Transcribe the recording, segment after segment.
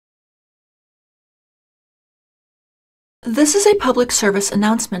This is a public service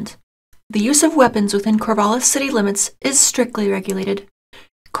announcement. The use of weapons within Corvallis city limits is strictly regulated.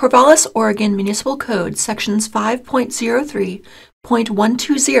 Corvallis, Oregon Municipal Code Sections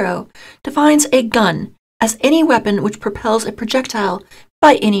 5.03.120 defines a gun as any weapon which propels a projectile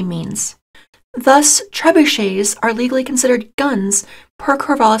by any means. Thus, trebuchets are legally considered guns per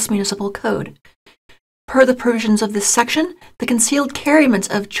Corvallis Municipal Code. Per the provisions of this section, the concealed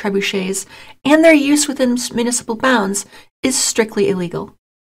carryment of trebuchets and their use within municipal bounds is strictly illegal.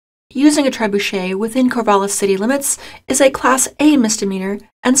 Using a trebuchet within Corvallis city limits is a Class A misdemeanor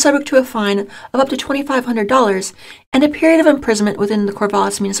and subject to a fine of up to $2,500 and a period of imprisonment within the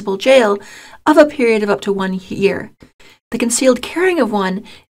Corvallis Municipal Jail of a period of up to 1 year. The concealed carrying of one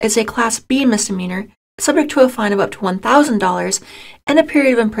is a Class B misdemeanor subject to a fine of up to $1,000 and a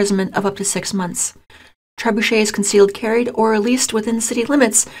period of imprisonment of up to 6 months. Trebuchets concealed carried or released within city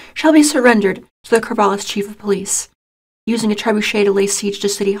limits shall be surrendered to the Corvallis Chief of Police. Using a trebuchet to lay siege to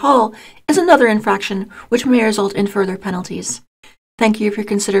City Hall is another infraction which may result in further penalties. Thank you for your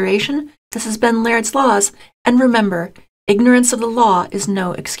consideration. This has been Laird's Laws, and remember, ignorance of the law is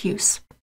no excuse.